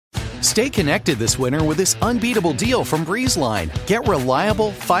Stay connected this winter with this unbeatable deal from BreezeLine. Get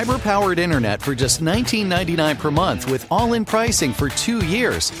reliable, fiber-powered internet for just $19.99 per month with all-in pricing for 2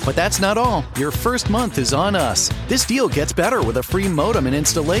 years. But that's not all. Your first month is on us. This deal gets better with a free modem and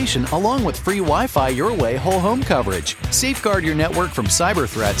installation, along with free Wi-Fi your way whole home coverage. Safeguard your network from cyber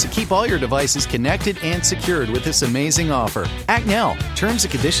threats and keep all your devices connected and secured with this amazing offer. Act now. Terms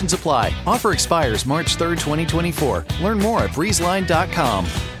and conditions apply. Offer expires March 3rd, 2024. Learn more at breezeline.com.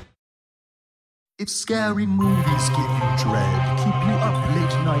 If scary movies give you dread, keep you up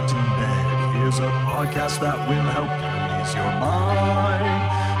late night in bed, here's a podcast that will help you ease your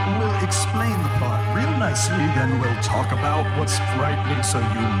mind. We'll explain the plot real nicely, then we'll talk about what's frightening so you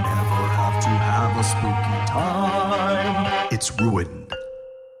never have to have a spooky time. It's Ruined.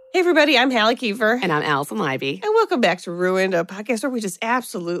 Hey everybody, I'm Halle Kiefer. And I'm Alison Ivy. And welcome back to Ruined, a podcast where we just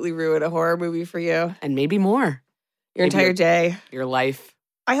absolutely ruin a horror movie for you. And maybe more. Your entire day. Your life.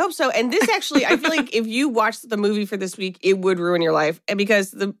 I hope so. And this actually, I feel like if you watched the movie for this week, it would ruin your life. And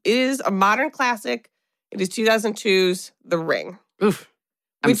because it is a modern classic. It is 2002's The Ring. Oof.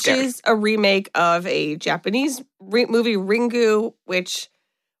 Which is a remake of a Japanese movie, Ringu, which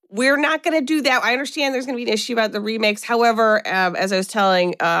we're not going to do that. I understand there's going to be an issue about the remakes. However, as I was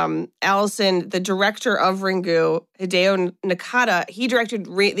telling Alison, the director of Ringu, Hideo Nakata, he directed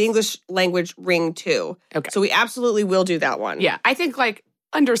the English language Ring 2. Okay. So we absolutely will do that one. Yeah, I think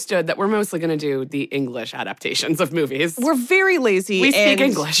understood that we're mostly going to do the English adaptations of movies. We're very lazy. We speak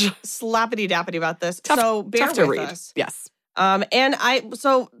English. Sloppity-dappity about this. So bear tough to with read. us. Yes.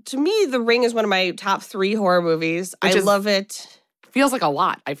 So to me, The Ring is one of my top 3 horror movies. I love it. Feels like a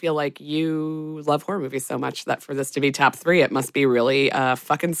lot. I feel like you love horror movies so much that for this to be top 3, it must be really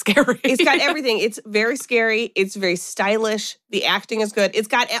fucking scary. It's got everything. It's very scary. It's very stylish. The acting is good. It's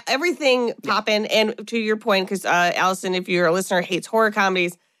got everything popping. And to your point, because Alison, if you're a listener, hates horror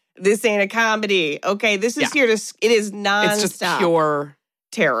comedies, this ain't a comedy. Okay, this is here to. It is nonstop. It's just pure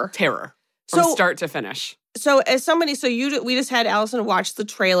terror from start to finish. So as somebody, we just had Alison watch the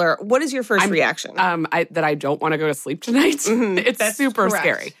trailer. What is your first reaction? That I don't want to go to sleep tonight. Mm-hmm. It's super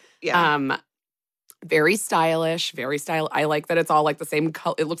scary. Yeah. Very stylish, I like that it's all like the same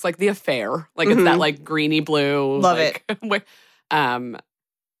color. It looks like The Affair. Like it's that like greeny blue. Love it.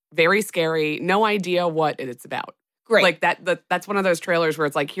 Very scary. No idea what it's about. Great. Like that's one of those trailers where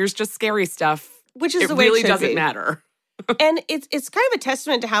it's like, here's just scary stuff. Which is it the way really it should doesn't be. matter. And it's kind of a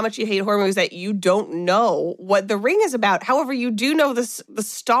testament to how much you hate horror movies that you don't know what The Ring is about. However, you do know the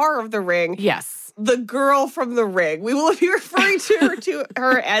star of The Ring. Yes. The girl from The Ring. We will be referring to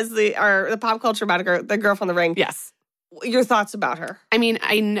her as the pop culture moniker, the girl from The Ring. Yes. Your thoughts about her? I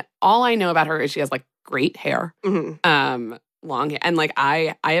mean, all I know about her is she has like great hair. Mm-hmm. Long hair. And like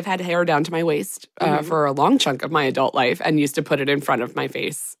I have had hair down to my waist for a long chunk of my adult life and used to put it in front of my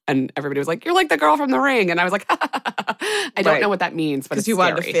face. And everybody was like, "You're like the girl from The Ring." And I was like, I don't know what that means, but it's you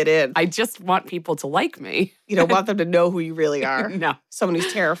scary. Want to fit in. I just want people to like me. You don't want them to know who you really are. No. Someone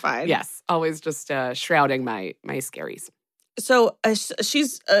who's terrified. Yes. Always just shrouding my scaries. So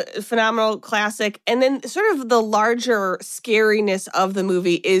she's a phenomenal classic. And then sort of the larger scariness of the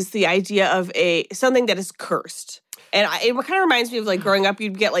movie is the idea of something that is cursed. And it kind of reminds me of like growing up,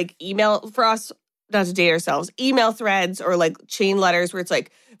 you'd get like email for us, not to date ourselves, email threads or like chain letters where it's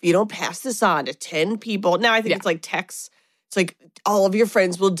like, if you don't pass this on to 10 people. Now I think it's like texts. It's like all of your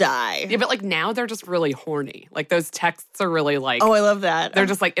friends will die. Yeah, but like now they're just really horny. Like those texts are really like. Oh, I love that. They're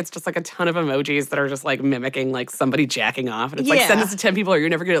just like, it's just like a ton of emojis that are just like mimicking like somebody jacking off. And it's like, send this to 10 people or you're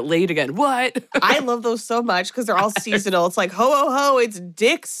never going to get laid again. What? I love those so much because they're all seasonal. It's like, ho, ho, ho, it's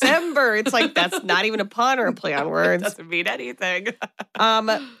Dick-sember. It's like, that's not even a pun or a play on words. It doesn't mean anything.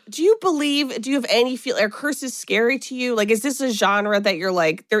 Do you have any feel, are curses scary to you? Like, is this a genre that you're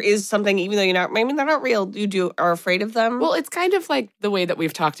like, there is something, even though maybe they're not real, are afraid of them? Well, it's kind of like the way that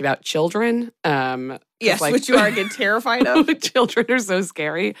we've talked about children. Yes, which you are again terrified of. Children are so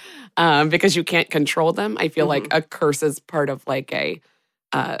scary because you can't control them. I feel like a curse is part of like a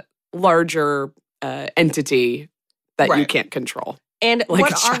larger entity that you can't control. And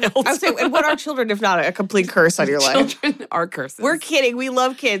like what are children if not a complete curse on your life? Children are curses. We're kidding. We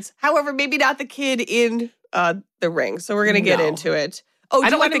love kids. However, maybe not the kid in The Ring. So we're going to get into it. Oh,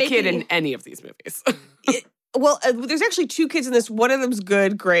 I don't like the kid in any of these movies. There's actually 2 kids in this. One of them's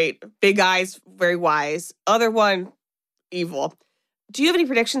good, great, big eyes, very wise. Other one, evil. Do you have any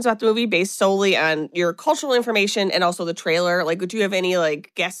predictions about the movie based solely on your cultural information and also the trailer? Like, do you have any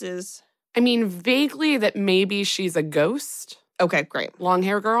like guesses? I mean, vaguely that maybe she's a ghost. Okay, great. Long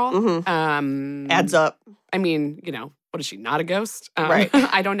hair girl. Mm-hmm. Adds up. I mean, what is she, not a ghost? Right.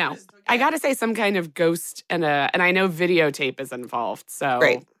 I don't know. I got to say some kind of ghost and I know videotape is involved. So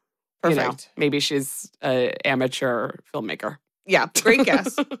great. Perfect. Maybe she's an amateur filmmaker. Yeah, great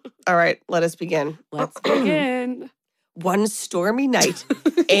guess. All right, let us begin. Let's begin. One stormy night,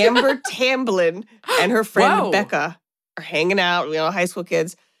 Amber Tamblyn and her friend Becca are hanging out, high school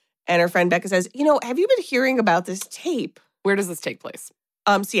kids. And her friend Becca says, have you been hearing about this tape? Where does this take place?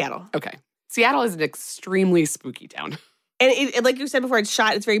 Seattle. Okay. Seattle is an extremely spooky town. And it, like you said before, it's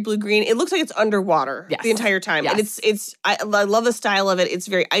shot, it's very blue-green. It looks like it's underwater the entire time. Yes. And I love the style of it. It's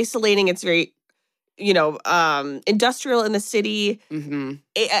very isolating. It's very, industrial in the city. Mm-hmm.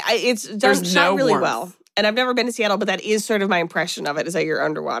 It's done shot really well. And I've never been to Seattle, but that is sort of my impression of it, is that you're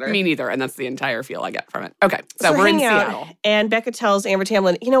underwater. Me neither, and that's the entire feel I get from it. Okay, so we're in hanging out, Seattle. And Becca tells Amber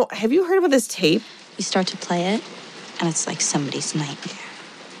Tamblyn, have you heard about this tape? We start to play it, and it's like somebody's nightmare.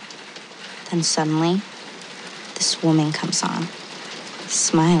 Then suddenly, this woman comes on,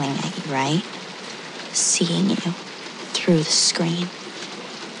 smiling at you, right? Seeing you through the screen.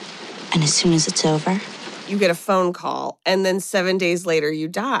 And as soon as it's over, you get a phone call, and then 7 days later, you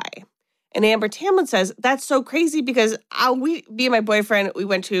die. And Amber Tamblyn says, that's so crazy because me and my boyfriend, we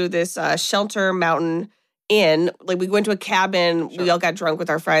went to this shelter mountain inn. Like, we went to a cabin. Sure. We all got drunk with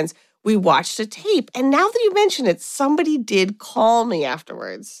our friends. We watched a tape. And now that you mention it, somebody did call me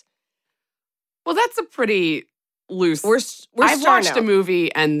afterwards. Well, that's a pretty loose. I've watched a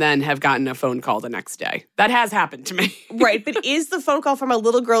movie and then have gotten a phone call the next day. That has happened to me. Right. But is the phone call from a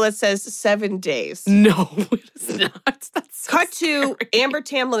little girl that says 7 days? No, it is not. That's so Cut scary. to Amber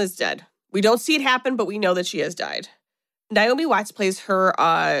Tamblyn is dead. We don't see it happen, but we know that she has died. Naomi Watts plays her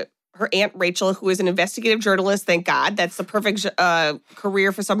Aunt Rachel, who is an investigative journalist. Thank God. That's the perfect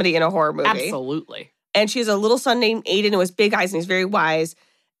career for somebody in a horror movie. Absolutely. And she has a little son named Aiden who has big eyes and he's very wise.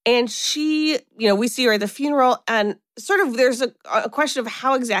 And she, we see her at the funeral and sort of there's a question of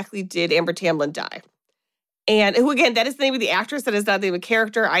how exactly did Amber Tamblyn die? And who, again, that is the name of the actress. That is not the name of the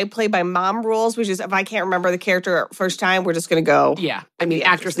character. I play by mom rules, which is if I can't remember the character first time, we're just going to go. Yeah. I mean, the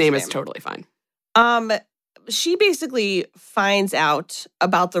actress name is totally fine. She basically finds out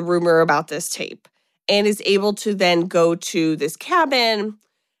about the rumor about this tape and is able to then go to this cabin.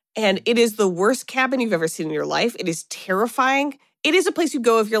 And it is the worst cabin you've ever seen in your life. It is terrifying. It is a place you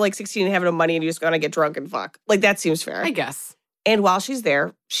go if you're like 16 and have no money and you just want to get drunk and fuck. Like, that seems fair. I guess. And while she's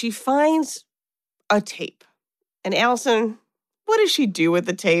there, she finds a tape. And Alison, what does she do with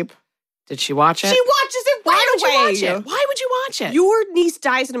the tape? Did she watch it? She watches it right away. Why would you watch it? Why would you watch it? Your niece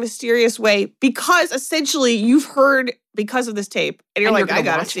dies in a mysterious way because essentially you've heard because of this tape. And you're like, I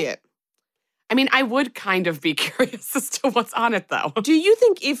gotta see it. I mean, I would kind of be curious as to what's on it, though. Do you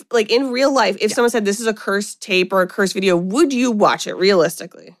think if, like, in real life, if someone said this is a cursed tape or a cursed video, would you watch it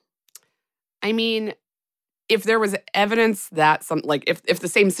realistically? I mean, if there was evidence that if the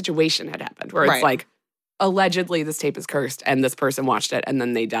same situation had happened where it's like, allegedly this tape is cursed and this person watched it and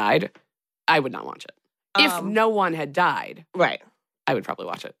then they died, I would not watch it. If no one had died, I would probably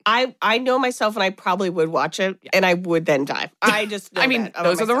watch it. I know myself and I probably would watch it and I would then die. I just know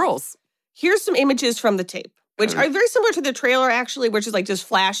those are the rules. Here's some images from the tape, which are very similar to the trailer, actually, which is like just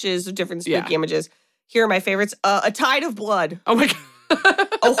flashes of different spooky images. Here are my favorites. A tide of blood. Oh my God.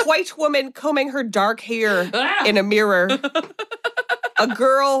 A white woman combing her dark hair in a mirror. A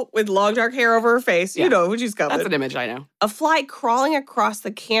girl with long dark hair over her face. You know who she's coming. That's an image I know. A fly crawling across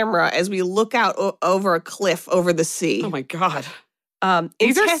the camera as we look out over a cliff over the sea. Oh my God.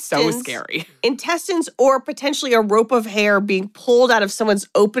 These are so scary. Intestines or potentially a rope of hair being pulled out of someone's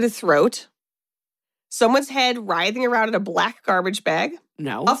open throat. Someone's head writhing around in a black garbage bag.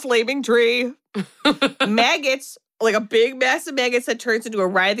 No. A flaming tree. Maggots, like a big mass of maggots that turns into a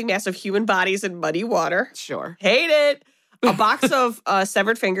writhing mass of human bodies in muddy water. Sure. Hate it. A box of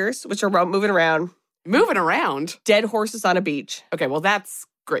severed fingers, which are moving around. Moving around? Dead horses on a beach. Okay, well, that's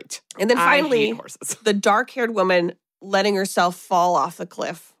great. And then finally, I hate horses. The dark-haired woman letting herself fall off the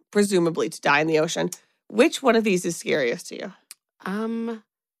cliff, presumably to die in the ocean. Which one of these is scariest to you?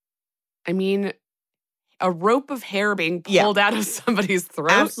 I mean, a rope of hair being pulled out of somebody's throat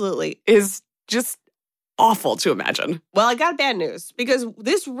absolutely is just awful to imagine. Well, I got bad news because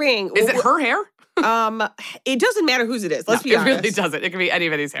this ring... Is it her hair? It doesn't matter whose it is. Let's be honest. It really doesn't. It can be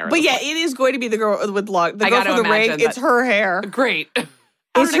anybody's hair. But yeah, it is going to be the girl with long... The girl from the ring, it's her hair. Great.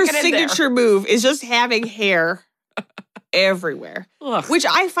 It's her signature move, is just having hair everywhere. Ugh. which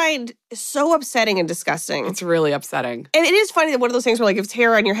I find so upsetting and disgusting. It's really upsetting. And it is funny that one of those things where, like, if it's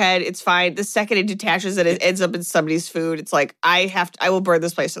hair on your head, it's fine. The second it detaches and it ends up in somebody's food, it's like, I will burn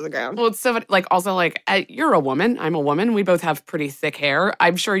this place to the ground. Well, it's so, like, also, like, you're a woman. I'm a woman. We both have pretty thick hair.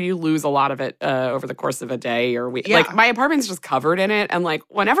 I'm sure you lose a lot of it over the course of a day or week. Yeah. Like, my apartment's just covered in it. And, like,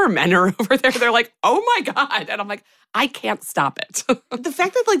 whenever men are over there, they're like, oh, my God. And I'm like, I can't stop it. The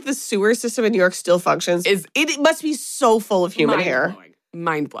fact that, like, the sewer system in New York still functions, it must be so full of human hair.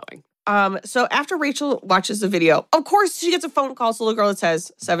 Mind-blowing. So after Rachel watches the video, of course, she gets a phone call to the little girl that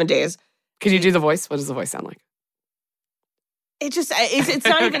says 7 days. Could you do the voice? What does the voice sound like? It's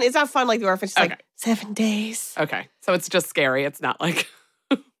not even, it's not fun like The Orphan. She's Okay. like, 7 days. Okay. So it's just scary. It's not like...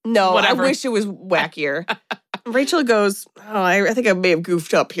 No, Whatever. I wish it was wackier. Rachel goes, oh, I think I may have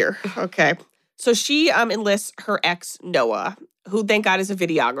goofed up here. Okay. So she enlists her ex, Noah, who, thank God, is a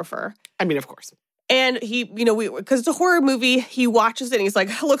videographer. I mean, of course. And he, because it's a horror movie, he watches it and he's like,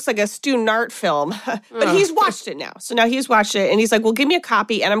 it looks like a student art film. But he's watched it now. So now he's watched it and he's like, well, give me a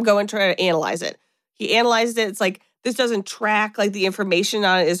copy and I'm going to try to analyze it. He analyzed it. It's like, this doesn't track, like the information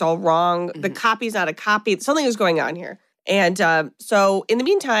on it is all wrong. Mm-hmm. The copy's not a copy. Something is going on here. And so in the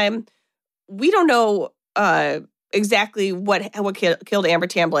meantime, we don't know exactly what killed Amber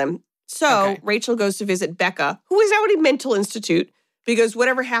Tamblyn. So Rachel goes to visit Becca, who is now at a mental institute, because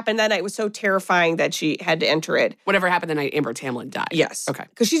whatever happened that night was so terrifying that she had to enter it. Whatever happened the night Amber Tamblyn died. Yes. Okay.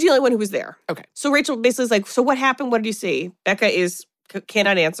 Because she's the only one who was there. Okay. So Rachel basically is like, so what happened? What did you see? Becca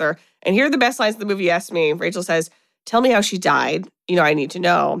cannot answer. And here are the best lines of the movie, ask me. Rachel says, tell me how she died. I need to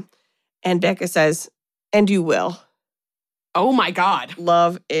know. And Becca says, and you will. Oh my God.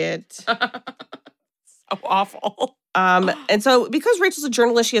 Love it. So awful. And so because Rachel's a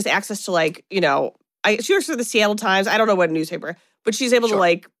journalist, she has access to, like, she works for the Seattle Times. I don't know what newspaper, but she's able to,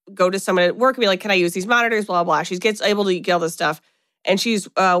 like, go to someone at work and be like, can I use these monitors? Blah, blah. She gets able to get all this stuff. And she's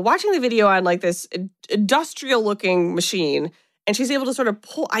watching the video on, like, this industrial looking machine. And she's able to sort of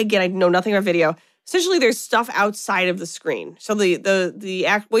pull, I know nothing about video. Essentially, there's stuff outside of the screen. So the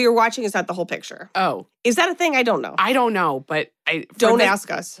act, what you're watching is not the whole picture. Oh. Is that a thing? I don't know. I don't know, but Don't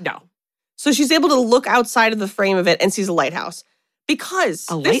ask us. No. So she's able to look outside of the frame of it and sees a lighthouse. Because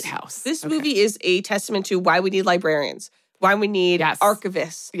lighthouse. This movie is a testament to why we need librarians, why we need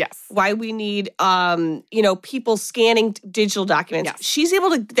archivists, why we need people scanning digital documents. Yes. She's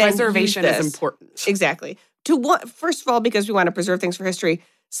able to then preservation use this. is important. Exactly. First of all, because we want to preserve things for history.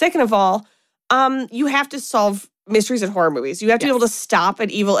 Second of all, you have to solve mysteries in horror movies. You have to be able to stop an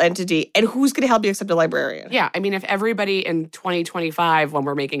evil entity. And who's going to help you except a librarian? Yeah. I mean, if everybody in 2025, when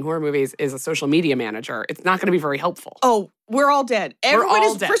we're making horror movies, is a social media manager, it's not going to be very helpful. Oh, we're all dead. Dead.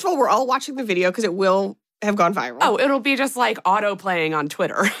 First of all, we're all watching the video because it will have gone viral. Oh, it'll be just like auto-playing on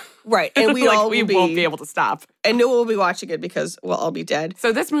Twitter. Right. And we all won't be able to stop. And no one will be watching it because we'll all be dead.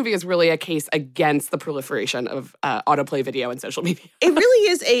 So this movie is really a case against the proliferation of autoplay video and social media. It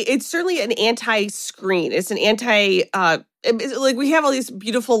really is it's certainly an anti-screen. It's an like we have all these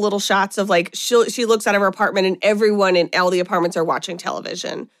beautiful little shots of like she looks out of her apartment and everyone in all the apartments are watching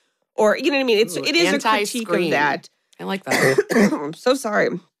television. Or, you know what I mean? It is a critique of that. I like that. I'm so sorry.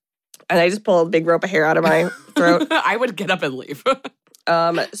 And I just pulled a big rope of hair out of my throat. I would get up and leave.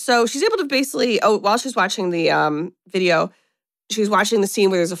 So she's able to basically, while she's watching the video, she's watching the scene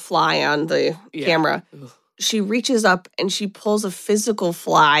where there's a fly on the camera. Ugh. She reaches up and she pulls a physical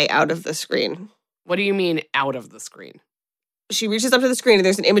fly out of the screen. What do you mean out of the screen? She reaches up to the screen and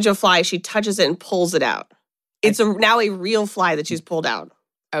there's an image of a fly. She touches it and pulls it out. It's now a real fly that she's pulled out.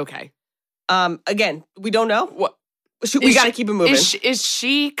 Okay. Again, we don't know. What? We got to keep it moving. Is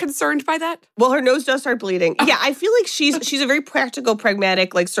she concerned by that? Well, her nose does start bleeding. Yeah, I feel like she's a very practical,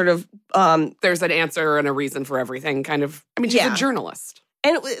 pragmatic, like sort of... There's an answer and a reason for everything, kind of. I mean, she's a journalist.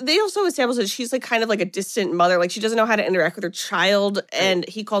 And they also establish that she's like kind of like a distant mother. Like she doesn't know how to interact with her child, and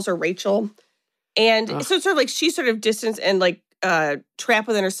he calls her Rachel. And so it's sort of like she's sort of distant and like trapped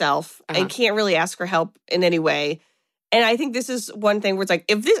within herself and can't really ask for help in any way. And I think this is one thing where it's like,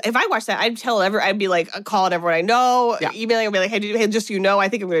 if I watch that, I'd be like calling everyone I know, emailing, I'd be like, hey, just so you know, I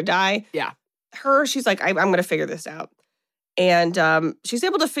think I'm going to die. Yeah. She's like, I'm going to figure this out. And she's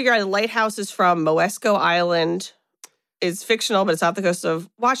able to figure out the lighthouse is from Moesco Island. It's fictional, but it's off the coast of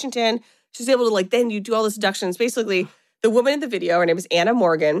Washington. She's able to then you do all this deductions. Basically, the woman in the video, her name is Anna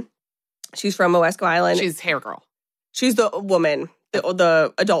Morgan. She's from Moesco Island. She's hair girl. She's the woman,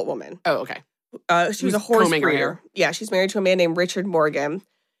 the adult woman. Oh, okay. She was a horse breeder. Yeah, she's married to a man named Richard Morgan.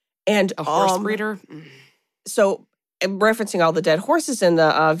 And a horse breeder? So, referencing all the dead horses in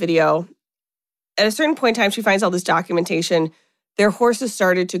the video, at a certain point in time, she finds all this documentation. Their horses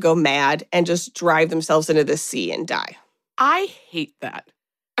started to go mad and just drive themselves into the sea and die. I hate that.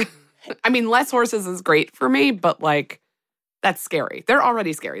 I mean, less horses is great for me, but like, that's scary. They're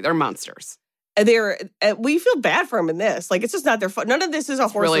already scary. They're monsters. We feel bad for them in this. Like, it's just not their fault. None of this is a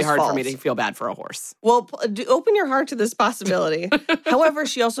horse's fault. It's really hard for me to feel bad for a horse. Well, open your heart to this possibility. However,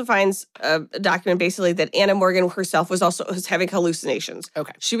 she also finds a document basically that Anna Morgan herself was having hallucinations.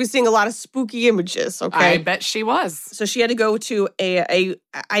 Okay. She was seeing a lot of spooky images, okay? I bet she was. So she had to go to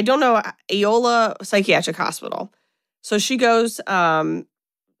Aola Psychiatric Hospital. So she goes, so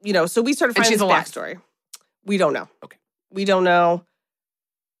we sort of find this backstory. We don't know. Okay. We don't know.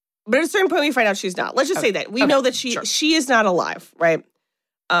 But at a certain point, we find out she's not. Let's just say that. We know that she is not alive, right?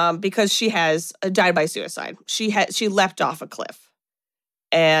 Because she has died by suicide. She leapt off a cliff,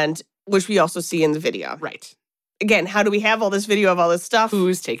 and which we also see in the video. Right. Again, how do we have all this video of all this stuff?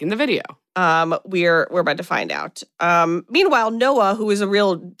 Who's taking the video? We're about to find out. Meanwhile, Noah, who is a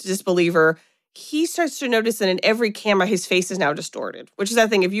real disbeliever, he starts to notice that in every camera, his face is now distorted. Which is that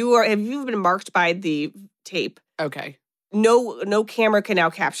thing. If you've been marked by the tape, okay. No camera can now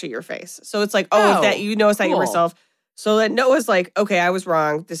capture your face. So it's like, if that you know it's not yourself. So then Noah's like, okay, I was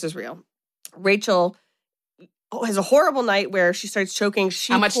wrong. This is real. Rachel has a horrible night where she starts choking.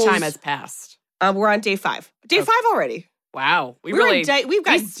 How much time has passed? We're on day 5. Day 5 already. Wow. We've got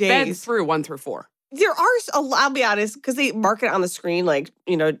days. Sped through 1 through 4. There are I'll be honest, because they mark it on the screen like,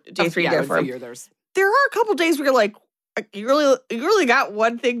 day 3, day 4. There are a couple days where you're like, you really got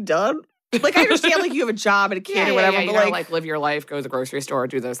one thing done? Like, I understand, like, you have a job and a kid or whatever, but you like live your life, go to the grocery store,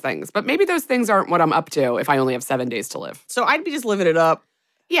 do those things. But maybe those things aren't what I'm up to if I only have 7 days to live. So I'd be just living it up.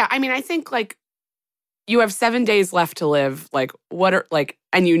 Yeah, I mean, I think, like, you have 7 days left to live. Like,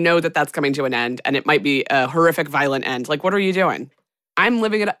 and you know that that's coming to an end, and it might be a horrific, violent end. Like, what are you doing? I'm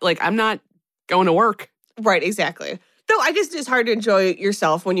living it up. Like, I'm not going to work. Right, exactly. Though I guess it's hard to enjoy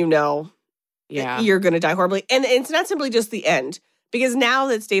yourself when you know you're going to die horribly. And it's not simply just the end. Because now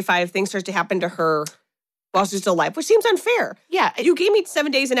that it's day 5, things start to happen to her while she's still alive, which seems unfair. Yeah. You gave me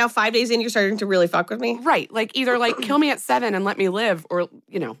 7 days and now 5 days in, you're starting to really fuck with me. Right. Like, either, like, kill me at 7 and let me live, or,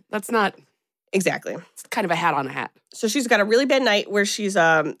 that's not... Exactly. It's kind of a hat on a hat. So she's got a really bad night where she's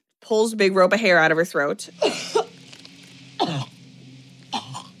pulls a big rope of hair out of her throat.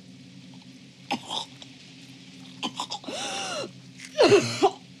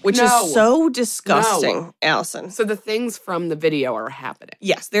 Which is so disgusting, Alison. So the things from the video are happening.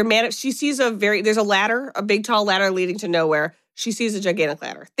 Yes, they're mad. She sees there's a ladder, a big tall ladder leading to nowhere. She sees a gigantic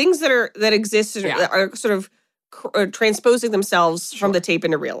ladder. Things that exist are sort of transposing themselves from the tape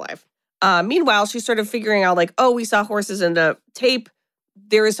into real life. Meanwhile, she's sort of figuring out like, we saw horses in the tape.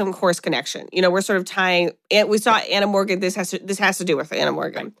 There is some horse connection. We're sort of tying. We saw Anna Morgan. This has to do with Anna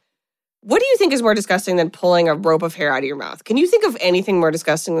Morgan. Right. What do you think is more disgusting than pulling a rope of hair out of your mouth? Can you think of anything more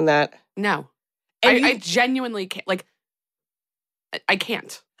disgusting than that? No. I genuinely can't. Like, I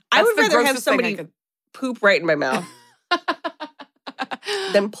can't. I would rather have somebody poop right in my mouth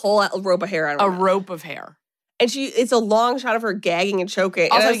than pull a rope of hair out of my mouth. A rope of hair. And it's a long shot of her gagging and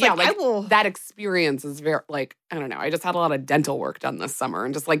choking. Also, and that experience is very, like, I don't know. I just had a lot of dental work done this summer,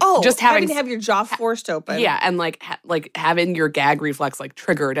 and just having to have your jaw forced open. Yeah, and like having your gag reflex like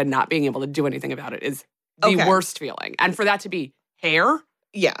triggered and not being able to do anything about it is the worst feeling. And for that to be hair,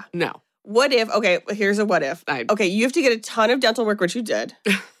 no. What if? Okay, here's a what if. You have to get a ton of dental work, which you did.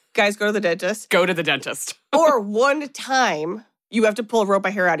 Guys, go to the dentist. Go to the dentist. Or one time. You have to pull a rope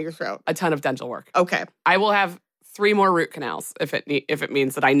of hair out of your throat. A ton of dental work. Okay. I will have 3 more root canals if it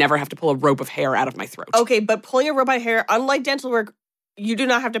means that I never have to pull a rope of hair out of my throat. Okay, but pulling a rope of hair, unlike dental work, you do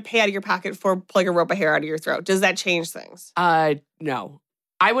not have to pay out of your pocket for pulling a rope of hair out of your throat. Does that change things? No.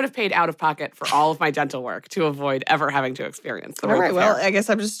 I would have paid out of pocket for all of my dental work to avoid ever having to experience the rope of hair. Well, I guess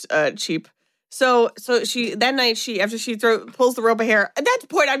I'm just cheap. So she that night after she pulls the rope of hair. At that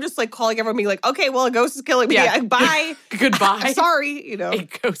point, I'm just like calling everyone, being like, okay, well, a ghost is killing me. Yeah. Bye, goodbye. Sorry, A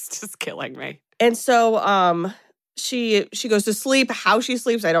ghost is killing me. And so she goes to sleep. How she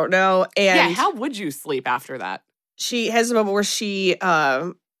sleeps, I don't know. And how would you sleep after that? She has a moment where she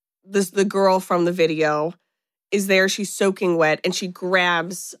the girl from the video is there. She's soaking wet, and she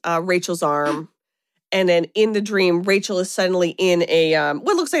grabs Rachel's arm. And then in the dream, Rachel is suddenly in a,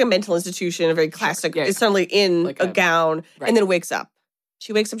 what looks like a mental institution, a very classic, is suddenly in like a gown, and then wakes up.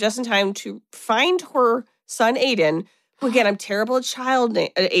 She wakes up just in time to find her son, Aiden, who, again, I'm terrible at child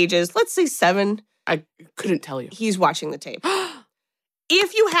ages. Let's say 7. I couldn't tell you. He's watching the tape.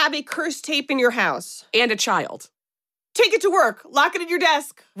 If you have a cursed tape in your house. And a child. Take it to work. Lock it in your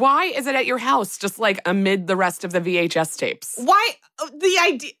desk. Why is it at your house, just like amid the rest of the VHS tapes? Why? The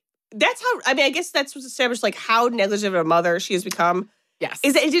idea... That's how, I guess that's what's established, like, how negligent of a mother she has become. Yes.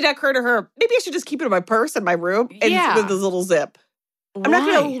 Is that it did occur to her, maybe I should just keep it in my purse in my room and with this little zip. Why? I'm not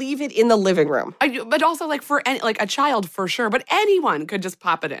going to leave it in the living room. But also, like, for any, like a child, for sure. But anyone could just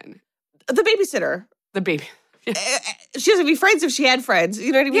pop it in. The babysitter. The baby. She doesn't be friends if she had friends.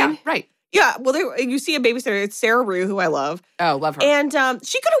 You know what I mean? Yeah, right. Yeah. Well, you see a babysitter. It's Sarah Rue, who I love. Oh, love her. And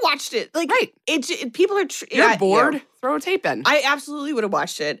she could have watched it. Like, right. People are... You're bored? Yeah. Throw a tape in. I absolutely would have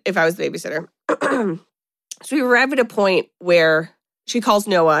watched it if I was the babysitter. So we arrive at a point where she calls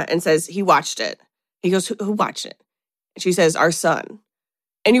Noah and says he watched it. He goes, who watched it? And she says, our son.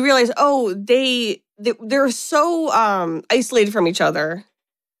 And you realize, they're so isolated from each other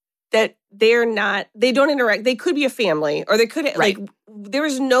that they don't interact. They could be a family, or they could, like, there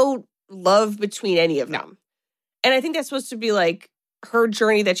is no love between any of them. And I think that's supposed to be, like, her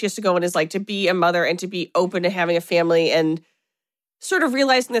journey that she has to go on is, like, to be a mother and to be open to having a family and sort of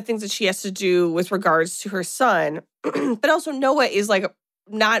realizing the things that she has to do with regards to her son. But also Noah is, like,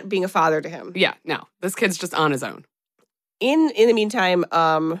 not being a father to him. Yeah, no. This kid's just on his own. In the meantime,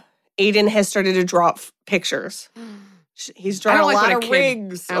 Aiden has started to draw pictures. He's drawn a lot of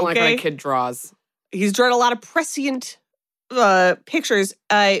rings. I don't like when a kid draws. He's drawn a lot of prescient pictures.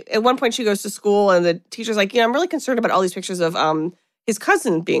 At one point, she goes to school, and the teacher's like, I'm really concerned about all these pictures of his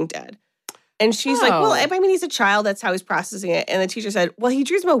cousin being dead. And she's like, well, I mean, he's a child. That's how he's processing it. And the teacher said, well, he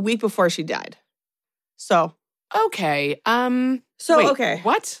drew them a week before she died. So. Okay. Okay.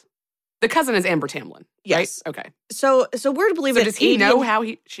 What? The cousin is Amber Tamlin. Yes. Right? Okay. So we're to believe so that does he know how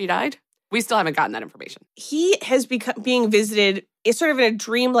she died? We still haven't gotten that information. He has being visited, is sort of in a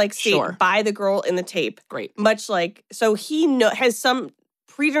dream-like state by the girl in the tape. Great. Much like, so he has some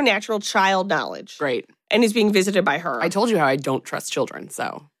preternatural child knowledge. Great. And is being visited by her. I told you how I don't trust children,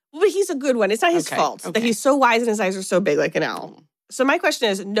 so. But he's a good one. It's not his fault that he's so wise and his eyes are so big like an owl. So my question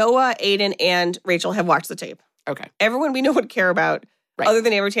is, Noah, Aiden, and Rachel have watched the tape. Okay. Everyone we know would care about, other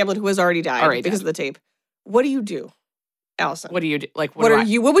than Amber Tamlin, who has already died because of the tape. What do you do, Alison? What do you do? Like,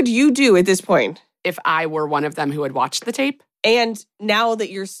 what would you do at this point? If I were one of them who had watched the tape? And now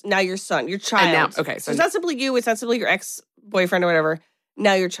that your son, your child. And now, so it's not simply you, it's not simply your ex-boyfriend or whatever.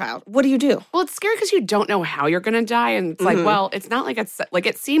 Now your child. What do you do? Well, it's scary because you don't know how you're going to die. And it's like, well, it's not like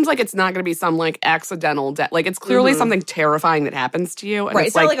it seems like it's not going to be some like accidental death. Like it's clearly something terrifying that happens to you. And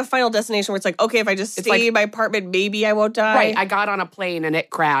it's not like a Final Destination where it's like, okay, if I just stay in my apartment, maybe I won't die. Right. I got on a plane and it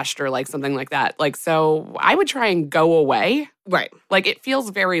crashed or like something like that. Like, so I would try and go away. Right. Like it feels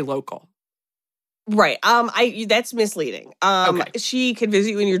very local. Right. That's misleading. She could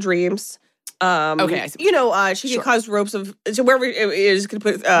visit you in your dreams. I see. She could cause ropes of, so wherever it is, could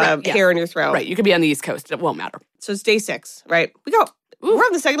put hair in your throat. Right. You could be on the East Coast. It won't matter. So it's day 6, right? We go. Ooh. We're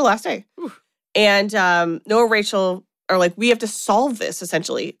on the second to last day. Ooh. And Noah and Rachel are like, we have to solve this,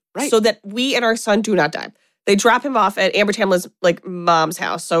 essentially, so that we and our son do not die. They drop him off at Amber Tamlin's, like, mom's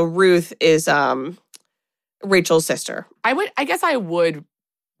house. So Ruth is Rachel's sister. I guess I would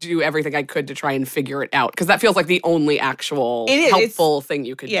do everything I could to try and figure it out because that feels like the only actual helpful thing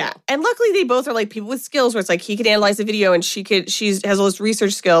you could do. And luckily they both are like people with skills where it's like he could analyze the video and she has all this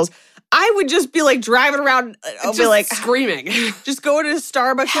research skills. I would just be like driving around, I'll be like screaming, just going to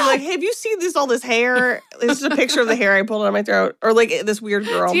Starbucks and be like, hey, have you seen all this hair? This is a picture of the hair I pulled out of my throat, or like this weird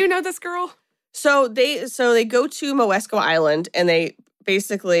girl. Do you know this girl? So they go to Moesco Island and they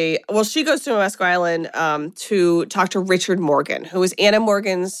basically, she goes to Moesco Island to talk to Richard Morgan, who is Anna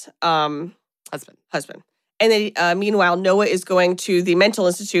Morgan's husband. And then meanwhile, Noah is going to the mental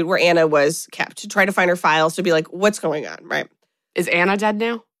institute where Anna was kept to try to find her files to be like, what's going on, right? Is Anna dead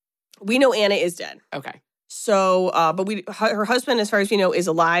now? We know Anna is dead. Okay. So, but her husband, as far as we know, is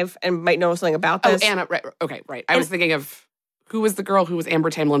alive and might know something about this. Oh, Anna, right. Okay, right. I was thinking of who was the girl who was Amber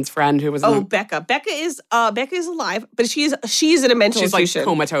Tamlin's friend who was Becca. Becca is alive, but she's in a mental institution. She's like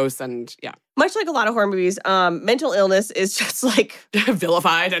comatose and much like a lot of horror movies. Mental illness is just like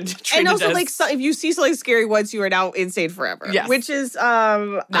vilified and treated and also as... like if you see something scary once, you are now insane forever. Yes. Which is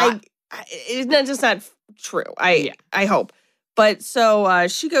it's just not true. I hope. But so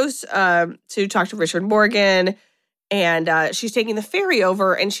she goes to talk to Richard Morgan. And she's taking the ferry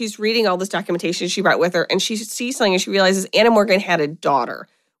over and she's reading all this documentation she brought with her. And she sees something and she realizes Anna Morgan had a daughter.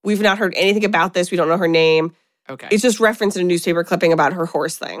 We've not heard anything about this. We don't know her name. Okay. It's just referenced in a newspaper clipping about her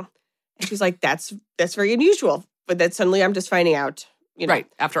horse thing. And she's like, that's very unusual. But that suddenly I'm just finding out, Right,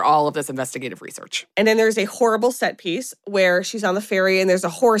 after all of this investigative research. And then there's a horrible set piece where she's on the ferry and there's a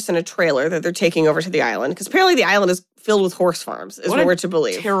horse in a trailer that they're taking over to the island. Because apparently the island is filled with horse farms, is what we're to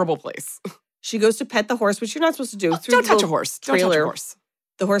believe. Terrible place. She goes to pet the horse, which you're not supposed to do. Don't touch a horse. Don't touch a horse.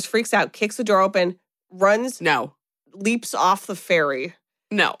 The horse freaks out, kicks the door open, runs. No. Leaps off the ferry.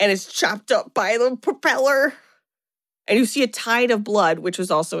 No. And is chopped up by the propeller. And you see a tide of blood, which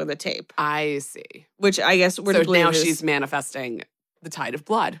was also in the tape. I see. Which I guess we're so now she's manifesting the tide of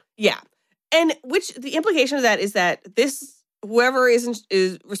blood. Yeah. And which the implication of that is that this, whoever is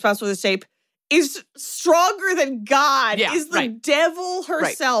responsible for this tape is stronger than God, is the devil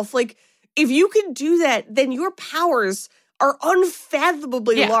herself. Like, if you can do that, then your powers are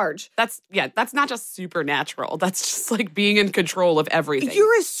unfathomably large. That's not just supernatural. That's just like being in control of everything.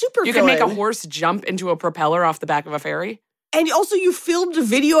 You're a super You can make a horse jump into a propeller off the back of a ferry. And also you filmed a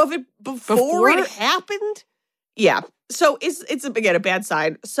video of it before it happened. Yeah. So it's again a bad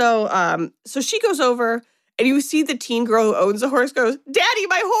sign. So so she goes over and you see the teen girl who owns the horse goes, "Daddy,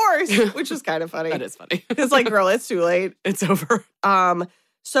 my horse," which is kind of funny. That is funny. It's like, girl, it's too late. It's over.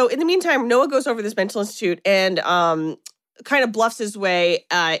 So in the meantime, Noah goes over to this mental institute and kind of bluffs his way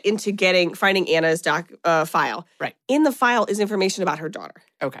into finding Anna's file. Right. In the file is information about her daughter.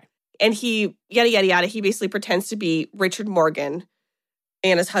 Okay. And he, yada, yada, yada, he basically pretends to be Richard Morgan,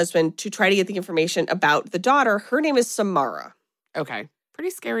 Anna's husband, to try to get the information about the daughter. Her name is Samara. Okay. Pretty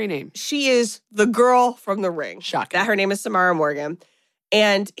scary name. She is the girl from The Ring. Shocking. That her name is Samara Morgan.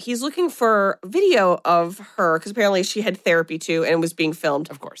 And he's looking for video of her, because apparently she had therapy too and was being filmed.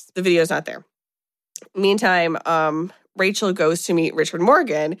 Of course. The video's not there. Meantime, Rachel goes to meet Richard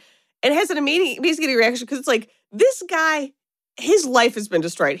Morgan and has an amazing reaction because it's like, this guy, his life has been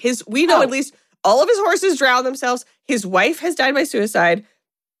destroyed. We know at least all of his horses drowned themselves. His wife has died by suicide.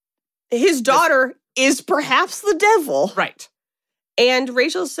 His daughter is perhaps the devil. Right. And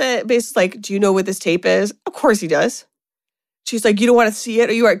Rachel said, basically like, "Do you know what this tape is?" Of course he does. She's like, "You don't want to see it?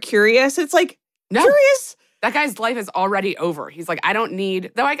 Or you aren't curious?" It's like, no. Curious? That guy's life is already over. He's like, I don't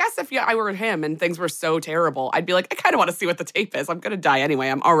need... Though I guess if I were him and things were so terrible, I'd be like, I kind of want to see what the tape is. I'm going to die anyway.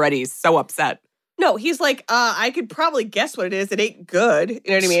 I'm already so upset. No, he's like, I could probably guess what it is. It ain't good. You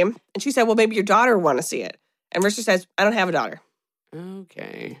know what I mean? And she said, well, maybe your daughter would want to see it. And Richard says, I don't have a daughter.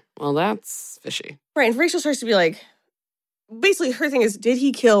 Okay. Well, that's fishy. Right. And Rachel starts to be like, basically her thing is, did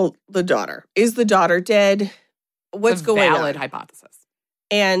he kill the daughter? Is the daughter dead? What's going on? Valid hypothesis.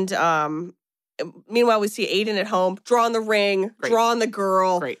 And meanwhile, we see Aiden at home, drawing the ring, drawing the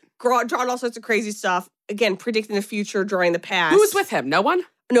girl, drawing all sorts of crazy stuff. Again, predicting the future, drawing the past. Who's with him? No one?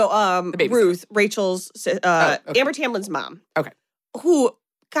 No, Ruth, Rachel's, Amber Tamlin's mom. Okay. Who,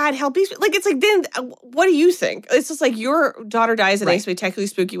 God help me, like, it's like, then what do you think? It's just like your daughter dies in a spectacularly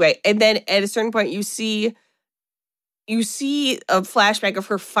spooky way. And then at a certain point, you see a flashback of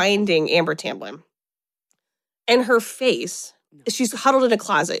her finding Amber Tamlin. And her face... She's huddled in a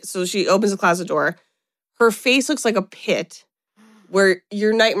closet. So she opens the closet door. Her face looks like a pit where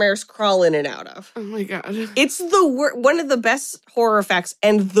your nightmares crawl in and out of. Oh my God. It's the one of the best horror effects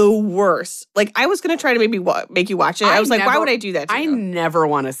and the worst. Like, I was going to try to maybe make you watch it. I was like, why would I do that to you? I never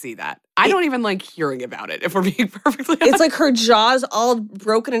want to see that. I don't even like hearing about it, if we're being perfectly honest. It's like her jaw's all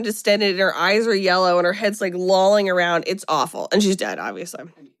broken and distended and her eyes are yellow and her head's like lolling around. It's awful. And she's dead, obviously.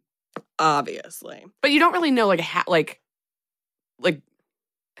 Obviously. But you don't really know,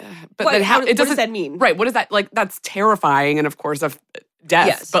 but what, then how what does that mean? Right. What is that? Like, that's terrifying. And of course, of death.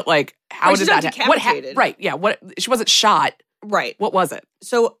 Yes. But like, how did that happen? Right. Yeah. She wasn't shot. Right. What was it?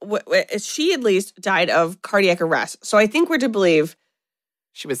 So she at least died of cardiac arrest. So I think we're to believe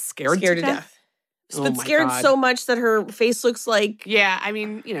she was scared to death. But scared so much that her face looks like... Yeah. I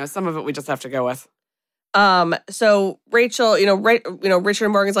mean, some of it we just have to go with. So Rachel, Richard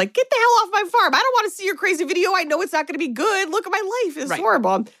and Morgan's like, get the hell off my farm. I don't want to see your crazy video. I know it's not going to be good. Look at my life. It's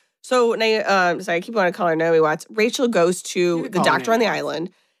horrible. So, sorry, I keep wanting to call her Naomi Watts. Rachel goes to the doctor on the island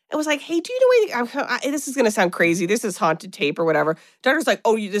and was like, hey, do you know anything? This is going to sound crazy. This is haunted tape or whatever. Doctor's like,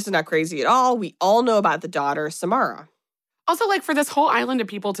 oh, this is not crazy at all. We all know about the daughter, Samara. Also, like, for this whole island of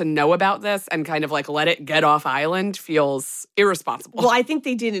people to know about this and kind of like let it get off island feels irresponsible. Well, I think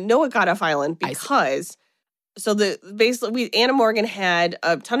they didn't know it got off island because... So Anna Morgan had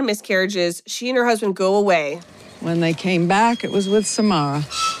a ton of miscarriages. She and her husband go away. When they came back, it was with Samara.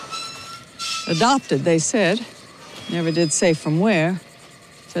 Adopted, they said. Never did say from where.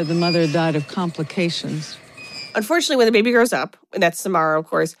 Said the mother died of complications. Unfortunately, when the baby grows up, and that's Samara, of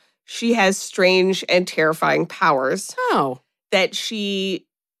course, she has strange and terrifying powers. Oh. That she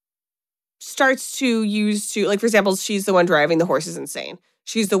starts to use to, like, for example, she's the one driving the horses insane.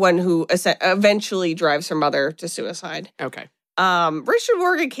 She's the one who eventually drives her mother to suicide. Okay. Richard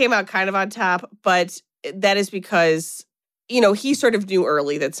Morgan came out kind of on top, but that is because, he sort of knew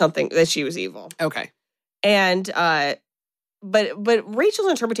early that she was evil. Okay. And, but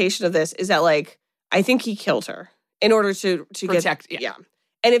Rachel's interpretation of this is that, like, I think he killed her in order to protect. Yeah.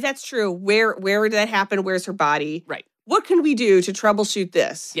 And if that's true, where did that happen? Where's her body? Right. What can we do to troubleshoot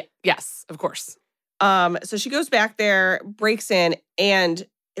this? Yeah. Yes, of course. So she goes back there, breaks in, and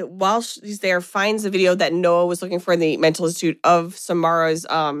while she's there, finds the video that Noah was looking for in the mental institute of Samara's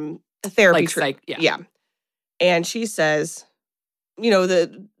therapy. Yeah. And she says,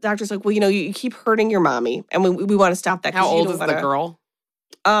 the doctor's like, well, you keep hurting your mommy, and we want to stop that. How old is the girl?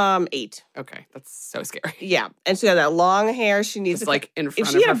 8. Okay, that's so scary. Yeah, and she got that long hair. She needs in front of her. If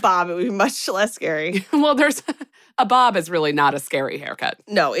she had a bob, it would be much less scary. Well, there's a bob is really not a scary haircut.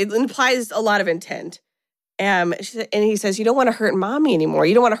 No, it implies a lot of intent. And he says, you don't want to hurt mommy anymore.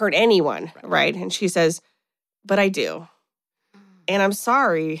 You don't want to hurt anyone, right? And she says, but I do. And I'm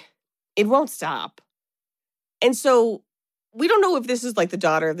sorry. It won't stop. And so we don't know if this is like the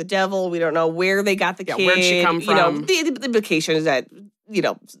daughter of the devil. We don't know where they got the kid. Where'd she come from? The implication is that,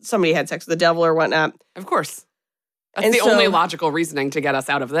 somebody had sex with the devil or whatnot. Of course. That's the only logical reasoning to get us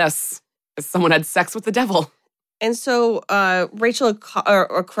out of this, is someone had sex with the devil. And so Rachel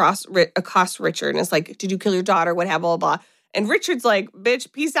accosts Richard and is like, did you kill your daughter? What happened? Blah, blah, blah. And Richard's like,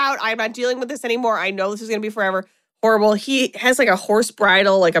 bitch, peace out. I'm not dealing with this anymore. I know this is going to be forever. Horrible. He has like a horse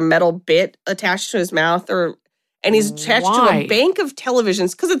bridle, like a metal bit attached to his mouth, and he's attached to a bank of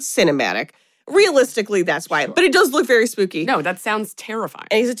televisions because it's cinematic. Realistically, that's why. Sure. But it does look very spooky. No, that sounds terrifying.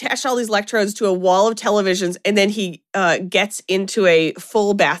 And he's attached all these electrodes to a wall of televisions, and then he gets into a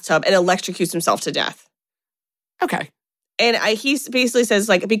full bathtub and electrocutes himself to death. Okay. And he basically says,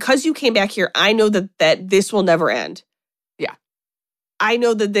 like, because you came back here, I know that this will never end. Yeah. I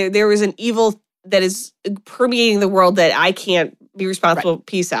know that there is an evil that is permeating the world that I can't be responsible. Right.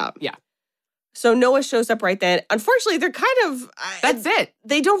 Peace out. Yeah. So Noah shows up right then. Unfortunately, they're kind of... That's it.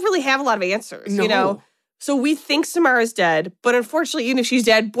 They don't really have a lot of answers, No. So we think Samara's dead, but unfortunately, even if she's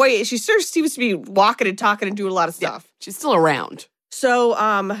dead, boy, she sort of seems to be walking and talking and doing a lot of stuff. Yeah. She's still around. So,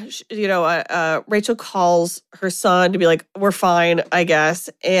 Rachel calls her son to be like, we're fine, I guess.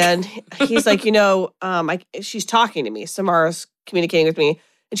 And he's like, she's talking to me. Samara's communicating with me.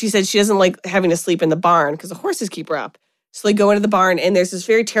 And she said she doesn't like having to sleep in the barn because the horses keep her up. So they go into the barn, and there's this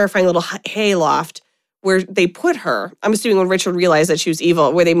very terrifying little hay loft where they put her. I'm assuming when Richard realized that she was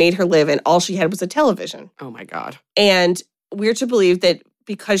evil, where they made her live, and all she had was a television. Oh, my God. And we're to believe that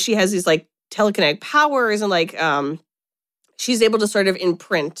because she has these, like, telekinetic powers and, like, she's able to sort of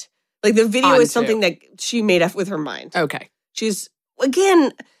imprint. Like, the video is something that she made up with her mind. Okay. She's,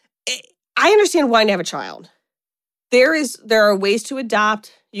 again, I understand why to have a child. There are ways to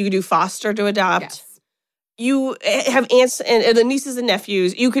adopt. You can do foster to adopt. Yes. You have aunts and the nieces and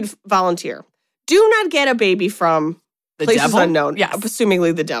nephews. You could volunteer. Do not get a baby from the places devil? unknown. Yes.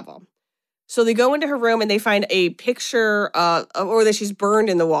 Assumingly the devil. So they go into her room and they find a picture, or that she's burned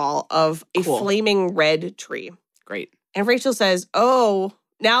in the wall of a flaming red tree. Great. And Rachel says, oh,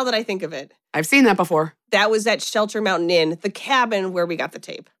 now that I think of it. I've seen that before. That was at Shelter Mountain Inn, the cabin where we got the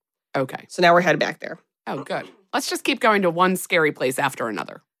tape. Okay. So now we're headed back there. Oh, good. Let's just keep going to one scary place after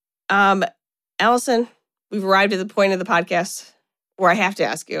another. Alison, we've arrived at the point of the podcast where I have to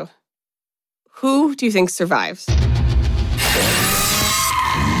ask you, who do you think survives?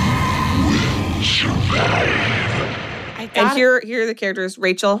 And here are the characters: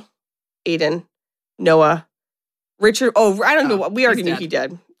 Rachel, Aiden, Noah, Richard. Oh, I don't know what we already knew he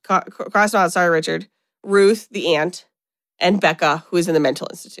did. Cross out. Sorry, Richard. Ruth, the aunt, and Becca, who is in the mental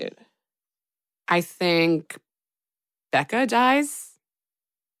institute. I think Becca dies.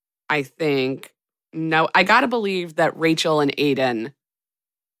 I gotta believe that Rachel and Aiden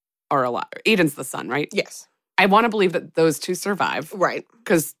are alive. Aiden's the son, right? Yes. I want to believe that those two survive. Right.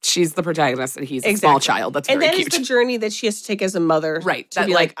 Because she's the protagonist and he's a small child. That's very cute. And that is the journey that she has to take as a mother. Right. To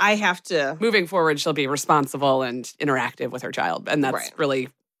be like, I have to. Moving forward, she'll be responsible and interactive with her child. And that's really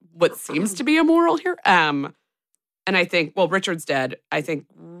what seems to be a moral here. And I think, Richard's dead. I think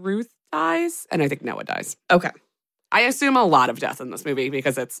Ruth dies. And I think Noah dies. Okay. I assume a lot of death in this movie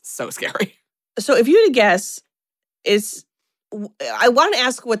because it's so scary. So if you had to guess, I want to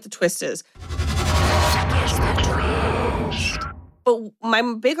ask what the twist is. But my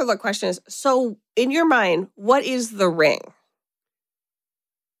bigger question is, so in your mind, what is the ring?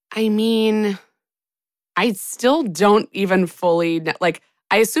 I mean, I still don't even fully,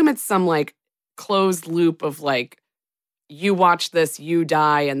 I assume it's some, closed loop of, you watch this, you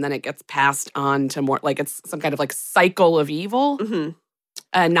die, and then it gets passed on to more, it's some kind of, cycle of evil,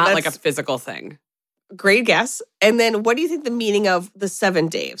 and not, a physical thing. Great guess. And then what do you think the meaning of the 7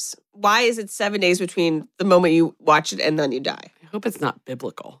 days? Why is it 7 days between the moment you watch it and then you die? I hope it's not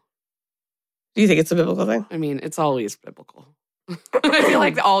biblical. Do you think it's a biblical thing? I mean, it's always biblical. I feel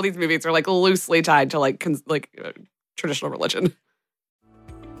like all these movies are loosely tied to traditional religion.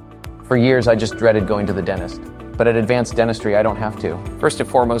 For years, I just dreaded going to the dentist. But at Advanced Dentistry, I don't have to. First and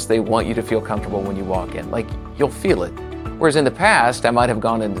foremost, they want you to feel comfortable when you walk in. Like, you'll feel it. Whereas in the past, I might have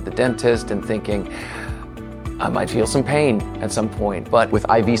gone into the dentist and thinking, I might feel some pain at some point. But with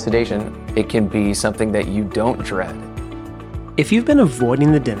IV sedation, it can be something that you don't dread. If you've been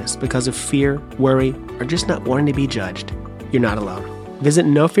avoiding the dentist because of fear, worry, or just not wanting to be judged, you're not alone. Visit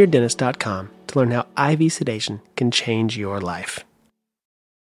nofeardentist.com to learn how IV sedation can change your life.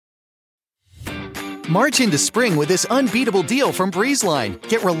 March into spring with this unbeatable deal from BreezeLine.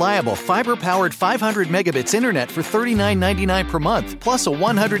 Get reliable fiber-powered 500 megabits internet for $39.99 per month, plus a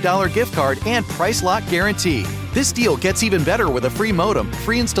 $100 gift card and price lock guarantee. This deal gets even better with a free modem,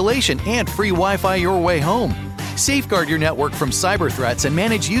 free installation, and free Wi-Fi your way home. Safeguard your network from cyber threats and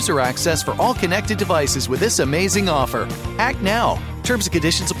manage user access for all connected devices with this amazing offer. Act now. Terms and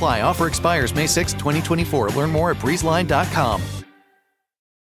conditions apply. Offer expires May 6, 2024. Learn more at breezeline.com.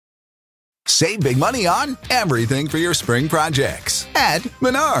 Save big money on everything for your spring projects at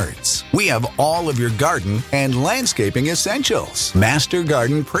Menards. We have all of your garden and landscaping essentials. Master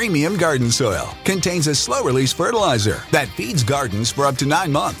Garden Premium Garden Soil contains a slow-release fertilizer that feeds gardens for up to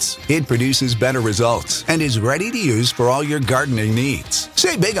 9 months. It produces better results and is ready to use for all your gardening needs.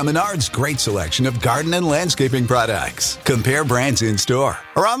 Save big on Menards' great selection of garden and landscaping products. Compare brands in store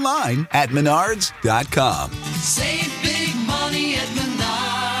or online at menards.com. Save big money at Menards.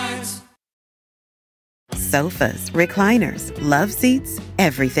 Sofas, recliners, love seats,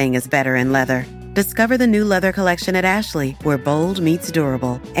 everything is better in leather. Discover the new leather collection at Ashley, where bold meets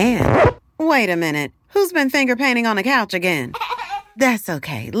durable. And, wait a minute, who's been finger painting on the couch again? That's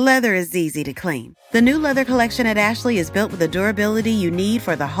okay, leather is easy to clean. The new leather collection at Ashley is built with the durability you need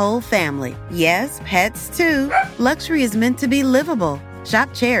for the whole family. Yes, pets too. Luxury is meant to be livable.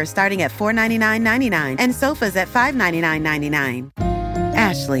 Shop chairs starting at $499.99 and sofas at $599.99.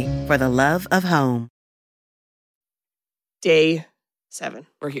 Ashley, for the love of home. Day 7.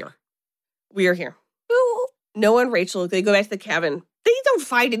 We're here. We are here. Noah and Rachel, they go back to the cabin. They don't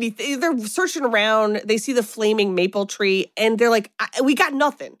find anything. They're searching around. They see the flaming maple tree, and they're like, we got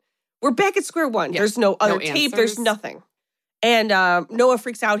nothing. We're back at square one. Yeah. There's no other tape. There's nothing. And Noah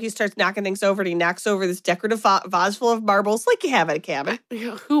freaks out. He starts knocking things over, and he knocks over this decorative vase full of marbles like you have at a cabin.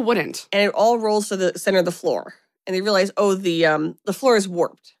 Who wouldn't? And it all rolls to the center of the floor. And they realize, the floor is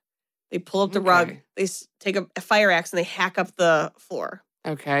warped. They pull up the rug. They take a fire axe and they hack up the floor.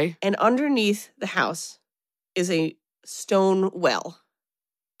 Okay. And underneath the house is a stone well.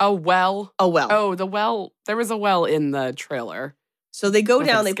 A well? A well. Oh, the well. There was a well in the trailer. So they go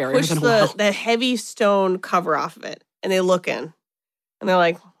down, they push the heavy stone cover off of it, and they look in. And they're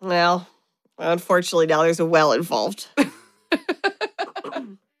like, well, unfortunately, now there's a well involved.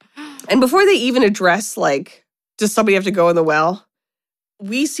 And before they even address, like, does somebody have to go in the well?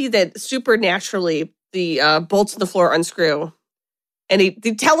 We see that supernaturally the bolts in the floor unscrew. And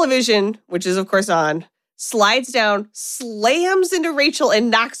the television, which is, of course, on, slides down, slams into Rachel, and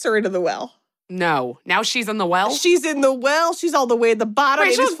knocks her into the well. No. Now she's in the well? She's in the well. She's all the way at the bottom.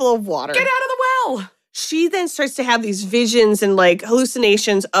 Rachel, it is full of water. Get out of the well. She then starts to have these visions and, like,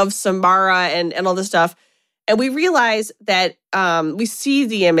 hallucinations of Samara and all this stuff. And we realize that we see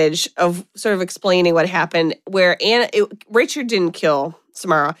the image of sort of explaining what happened, where Rachel didn't kill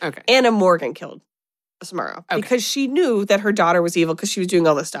Samara. Okay. Anna Morgan killed Samara because she knew that her daughter was evil because she was doing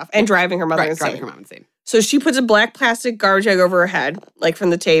all this stuff and driving her mother insane. Driving her mom insane. So she puts a black plastic garbage bag over her head, like from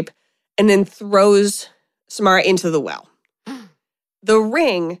the tape, and then throws Samara into the well. The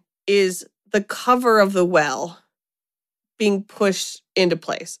ring is the cover of the well being pushed into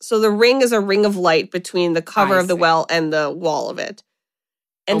place. So the ring is a ring of light between the cover of the well and the wall of it.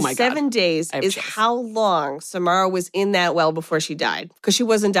 And 7 days is how long Samara was in that well before she died. Because she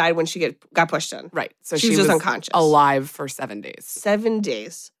wasn't died when she got pushed in. Right. So she was just unconscious. Alive for 7 days. 7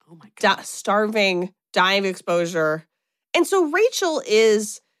 days. Oh my God. Starving, dying of exposure. And so Rachel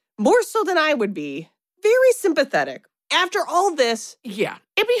is, more so than I would be, very sympathetic. After all this. Yeah.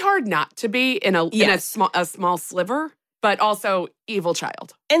 It'd be hard not to be in a small sliver. But also evil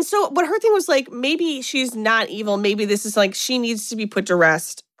child. And so what her thing was like, maybe she's not evil. Maybe this is like, she needs to be put to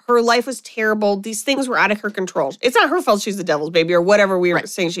rest. Her life was terrible. These things were out of her control. It's not her fault she's the devil's baby or whatever we were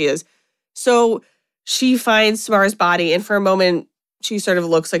saying she is. So she finds Samara's body. And for a moment, she sort of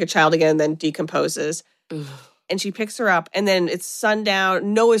looks like a child again, then decomposes. Ugh. And she picks her up. And then it's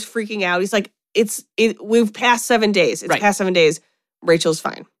sundown. Noah's freaking out. He's like, we've passed 7 days. It's past 7 days. Rachel's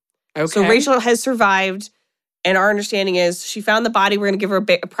fine. Okay. So Rachel has survived. And our understanding is she found the body. We're going to give her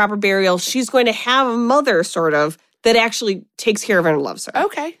a proper burial. She's going to have a mother, sort of, that actually takes care of her and loves her.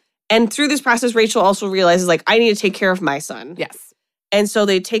 Okay. And through this process, Rachel also realizes, like, I need to take care of my son. Yes. And so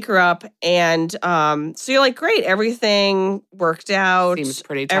they take her up, and so you're like, great, everything worked out. Seems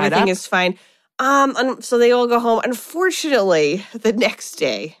pretty tied everything up. is fine. And so they all go home. Unfortunately, the next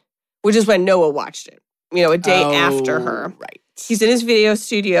day, which is when Noah watched it, a day after her. Right. He's in his video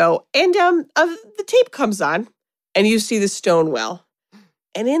studio, and the tape comes on, and you see the stone well.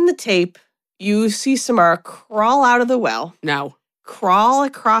 And in the tape, you see Samara crawl out of the well. No. Crawl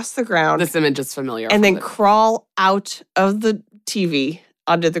across the ground. This image is familiar. And then crawl out of the TV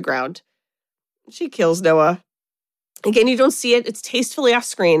under the ground. She kills Noah. Again, you don't see it. It's tastefully off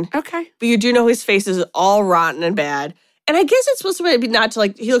screen. Okay. But you do know his face is all rotten and bad. And I guess it's supposed to be not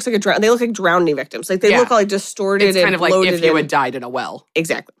to he looks like they look like drowning victims. Like they look all distorted it's and kind of like bloated if you had died in a well.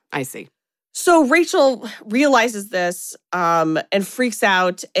 Exactly. I see. So Rachel realizes this and freaks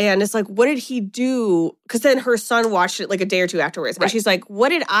out and is like, what did he do? Because then her son watched it like a day or two afterwards. Right. And she's like, what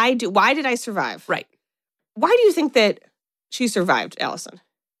did I do? Why did I survive? Right. Why do you think that she survived, Alison?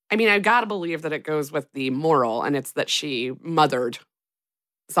 I mean, I've got to believe that it goes with the moral, and it's that she mothered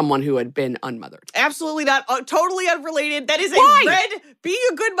someone who had been unmothered. Absolutely not. Totally unrelated. That is being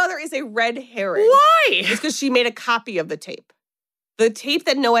a good mother is a red herring. Why? It's because she made a copy of the tape. The tape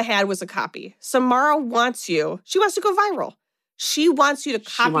that Noah had was a copy. Samara wants you. She wants to go viral. She wants you to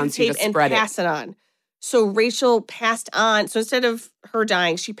copy the tape and pass it on. So Rachel passed on. So instead of her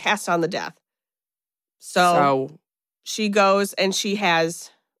dying, she passed on the death. So she goes and she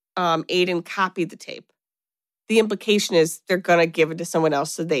has Aiden copy the tape. The implication is they're going to give it to someone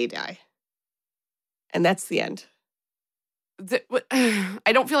else so they die. And that's the end.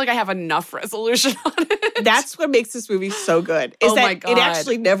 I don't feel like I have enough resolution on it. That's what makes this movie so good. Is that my God. It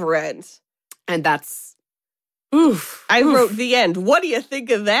actually never ends. And that's, oof. I wrote the end. What do you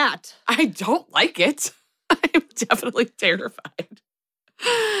think of that? I don't like it. I'm definitely terrified.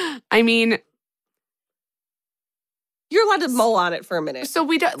 I mean, you're allowed to mull on it for a minute. So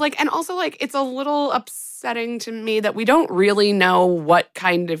we don't and also it's a little upsetting to me that we don't really know what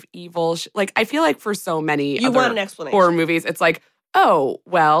kind of evil. I feel like for so many you want an explanation. Horror movies, it's like, oh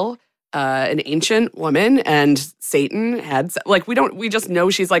well, an ancient woman and Satan had we just know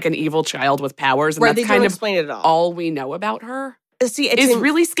she's like an evil child with powers, and that's kind of explain it at all we know about her. See, it's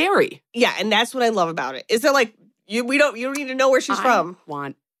really scary. Yeah, and that's what I love about it. Is that you don't need to know where she's from.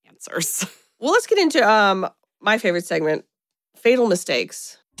 Want answers. Well, let's get into my favorite segment, Fatal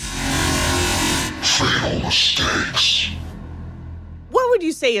Mistakes. Fatal Mistakes. What would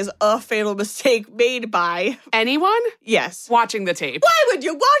you say is a fatal mistake made by anyone? Yes. Watching the tape. Why would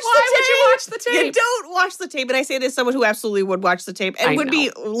you watch the tape? Why would you watch the tape? You don't watch the tape. And I say this as someone who absolutely would watch the tape and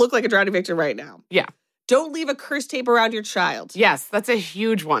look like a drowning victim right now. Yeah. Don't leave a cursed tape around your child. Yes, that's a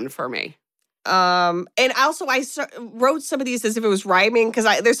huge one for me. And also I wrote some of these as if it was rhyming because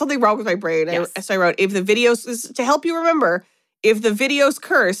there's something wrong with my brain. Yes. So I wrote, if the video's, to help you remember, if the video's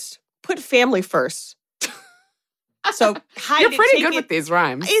cursed, put family first. So hide You're pretty good with these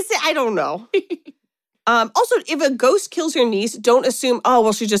rhymes. I don't know. Also, if a ghost kills your niece, don't assume, oh,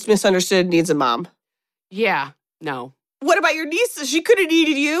 well, she just misunderstood, needs a mom. Yeah, no. What about your niece? She could have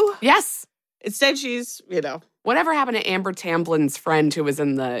needed you. Yes. Instead, she's, Whatever happened to Amber Tamblin's friend who was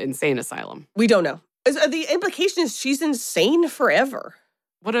in the insane asylum? We don't know. The implication is she's insane forever.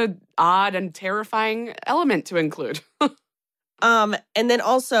 What an odd and terrifying element to include. And then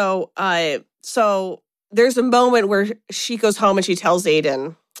also, so there's a moment where she goes home and she tells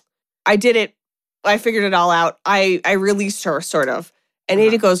Aiden, I did it. I figured it all out. I released her, sort of. And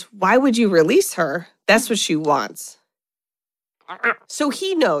Aiden goes, why would you release her? That's what she wants. So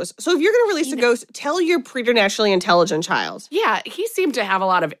he knows. So if you're going to release a ghost, tell your preternaturally intelligent child. Yeah, he seemed to have a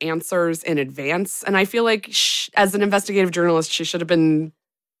lot of answers in advance. And I feel like as an investigative journalist, she should have been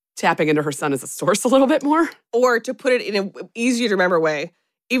tapping into her son as a source a little bit more. Or to put it in an easier to remember way,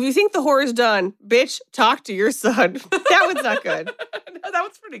 if you think the horror's done, bitch, talk to your son. That one's not good. No, that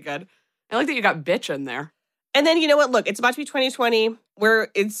one's pretty good. I like that you got bitch in there. And then, you know what? Look, it's about to be 2020. We're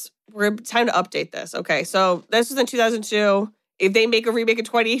time to update this. Okay, so this was in 2002. If they make a remake in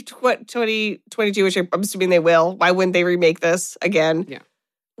 2022, which I'm assuming they will, why wouldn't they remake this again? Yeah.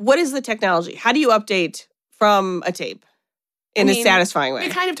 What is the technology? How do you update from a tape in a satisfying way? We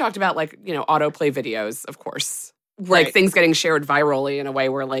kind of talked about autoplay videos, of course. Right. Like things getting shared virally in a way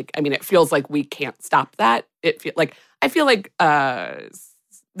where it feels like we can't stop that. I feel like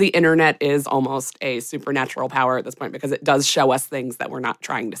the internet is almost a supernatural power at this point because it does show us things that we're not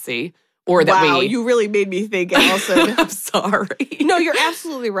trying to see. Or that you really made me think, Alison. I'm sorry. No, you're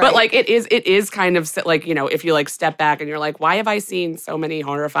absolutely right. But it is kind of if you step back and you're like, why have I seen so many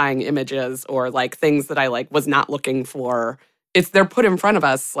horrifying images or things that I was not looking for they're put in front of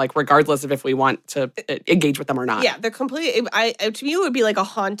us, like regardless of if we want to engage with them or not. Yeah, they're completely. To me, it would be like a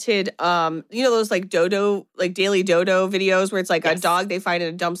haunted. Those like Daily Dodo videos where it's like a dog they find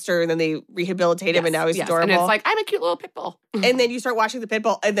in a dumpster and then they rehabilitate him and now he's adorable. And it's like, I'm a cute little pit bull. And then you start watching the pit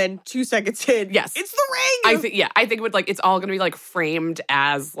bull, and then 2 seconds in, it's the Ring. I think it would it's all gonna be like framed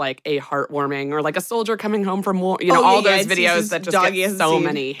as like a heartwarming or like a soldier coming home from war. All those videos that just get so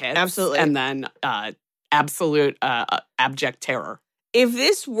many hits. Absolutely, and then absolute abject terror. If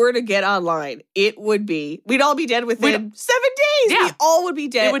this were to get online, we'd all be dead within 7 days. Yeah. We all would be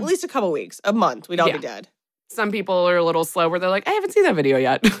dead. At least a couple weeks, a month, we'd all be dead. Some people are a little slow where they're like, I haven't seen that video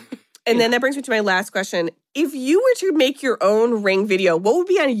yet. And then that brings me to my last question. If you were to make your own Ring video, what would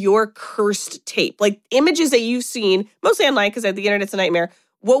be on your cursed tape? Like images that you've seen, mostly online because the internet's a nightmare.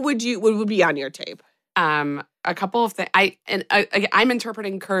 What would be on your tape? A couple of things. I'm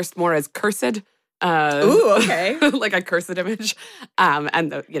interpreting cursed more as cursed. Ooh, okay. Like a cursed image.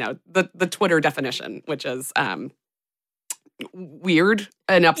 And the Twitter definition, which is weird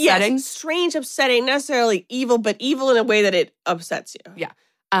and upsetting. Yes, strange, upsetting, not necessarily evil, but evil in a way that it upsets you. Yeah.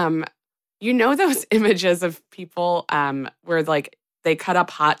 Those images of people where like they cut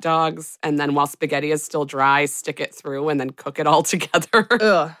up hot dogs and then while spaghetti is still dry, stick it through and then cook it all together.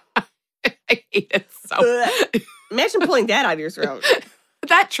 Ugh. I hate it so. Imagine pulling that out of your throat.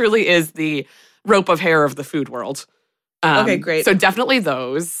 That truly is the rope of hair of the food world. Okay, great. So definitely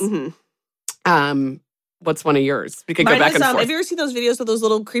those. Mm-hmm. What's one of yours? We could go back and forth. Have you ever seen those videos of those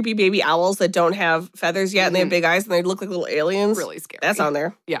little creepy baby owls that don't have feathers yet and they have big eyes and they look like little aliens? Really scary. That's on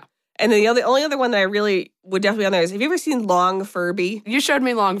there. Yeah. And then the only other one that I really would definitely be on there is, have you ever seen Long Furby? You showed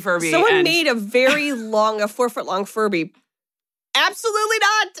me Long Furby. Someone made a very long, a 4-foot long Furby. Absolutely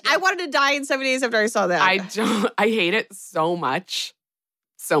not. I wanted to die in 7 days after I saw that. I hate it so much.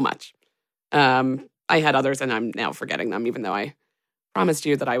 So much. I had others and I'm now forgetting them, even though I promised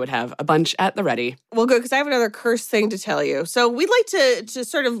you that I would have a bunch at the ready. Well, good, because I have another cursed thing to tell you. So we'd like to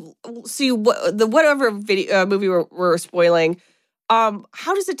sort of see whatever movie we're spoiling.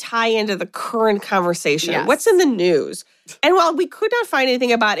 How does it tie into the current conversation? Yes. What's in the news? And while we could not find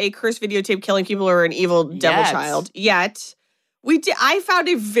anything about a cursed videotape killing people or an evil devil child yet, I found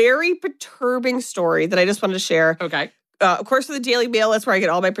a very perturbing story that I just wanted to share. Okay. Of course, for the Daily Mail, that's where I get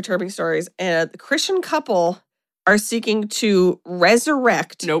all my perturbing stories. And the Christian couple are seeking to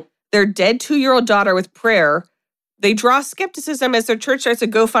resurrect their dead 2-year-old daughter with prayer. They draw skepticism as their church starts a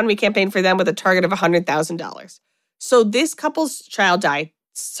GoFundMe campaign for them with a target of $100,000. So this couple's child died.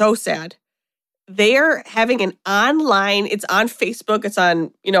 So sad. They are having an online, it's on Facebook, it's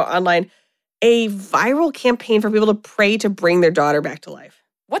on, online, a viral campaign for people to pray to bring their daughter back to life.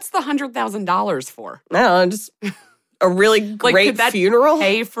 What's the $100,000 for? I don't know, just a really great could that funeral.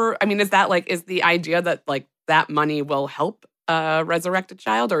 Pay for, is the idea that that money will help resurrect a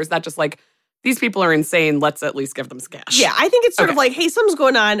child? Or is that just these people are insane, let's at least give them some cash? Yeah, I think it's sort of hey, something's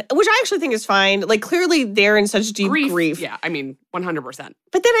going on, which I actually think is fine. Clearly they're in such deep grief. Yeah, 100%.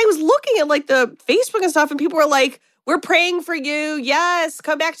 But then I was looking at the Facebook and stuff and people were like, we're praying for you. Yes,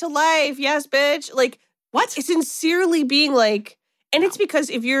 come back to life. Yes, bitch. What? It's sincerely being and it's because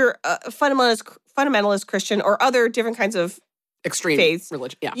if you're a fundamentalist Christian or other different kinds of extreme faiths,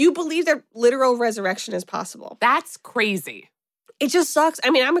 religion, you believe that literal resurrection is possible. That's crazy. It just sucks.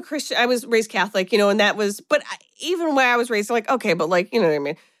 I'm a Christian. I was raised Catholic, and that was, but even when I was raised, okay, but you know what I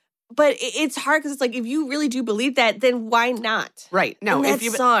mean? But it's hard because it's if you really do believe that, then why not? Right. No, and that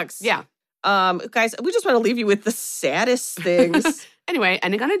sucks. Yeah. Guys, we just want to leave you with the saddest things. Anyway,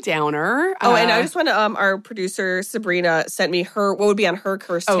 ending on a downer. And I just want to, our producer, Sabrina, sent me what would be on her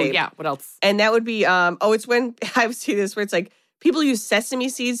curse tape. Oh, yeah. What else? And that would be, it's when, I've seen this where it's people use sesame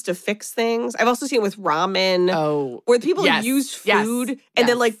seeds to fix things. I've also seen it with ramen. Oh. Where people use food and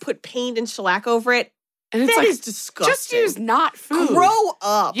then like put paint and shellac over it. And it's that is disgusting. Just use not food. Grow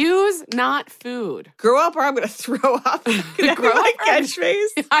up. Use not food. Grow up or I'm going to throw up. Can I grow my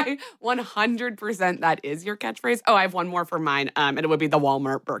catchphrase? 100% that is your catchphrase. Oh, I have one more for mine. And it would be the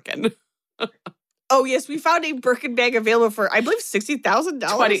Walmart Birkin. Oh, yes. We found a Birkin bag available for, I believe,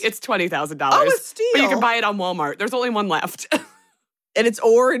 $60,000. It's $20,000. Oh, a steal. But you can buy it on Walmart. There's only one left. And it's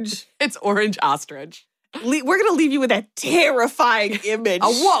orange. It's orange ostrich. We're going to leave you with that terrifying image. A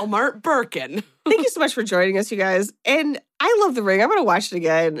Walmart Birkin. Thank you so much for joining us, you guys. And I love The Ring. I'm going to watch it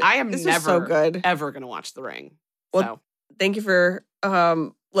again. I am this never so good. ever going to watch The Ring. Well, thank you for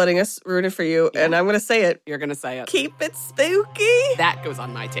letting us ruin it for you. Yeah. And I'm going to say it. You're going to say it. Keep it spooky. That goes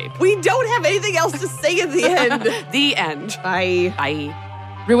on my tape. We don't have anything else to say at the end. The end. Bye.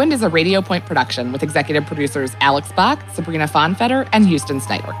 Bye. Ruined is a Radio Point production with executive producers Alex Bach, Sabrina Fonfetter, and Houston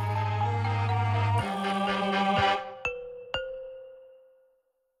Snyder.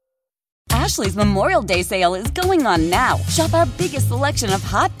 Ashley's Memorial Day sale is going on now. Shop our biggest selection of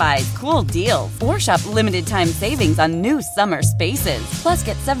hot buys, cool deals, or shop limited time savings on new summer spaces. Plus,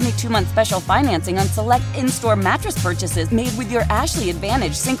 get 72-month special financing on select in-store mattress purchases made with your Ashley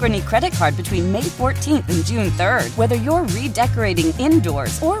Advantage Synchrony credit card between May 14th and June 3rd. Whether you're redecorating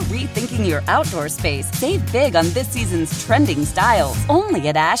indoors or rethinking your outdoor space, save big on this season's trending styles. Only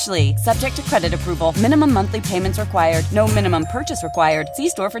at Ashley. Subject to credit approval. Minimum monthly payments required. No minimum purchase required. See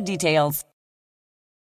store for details.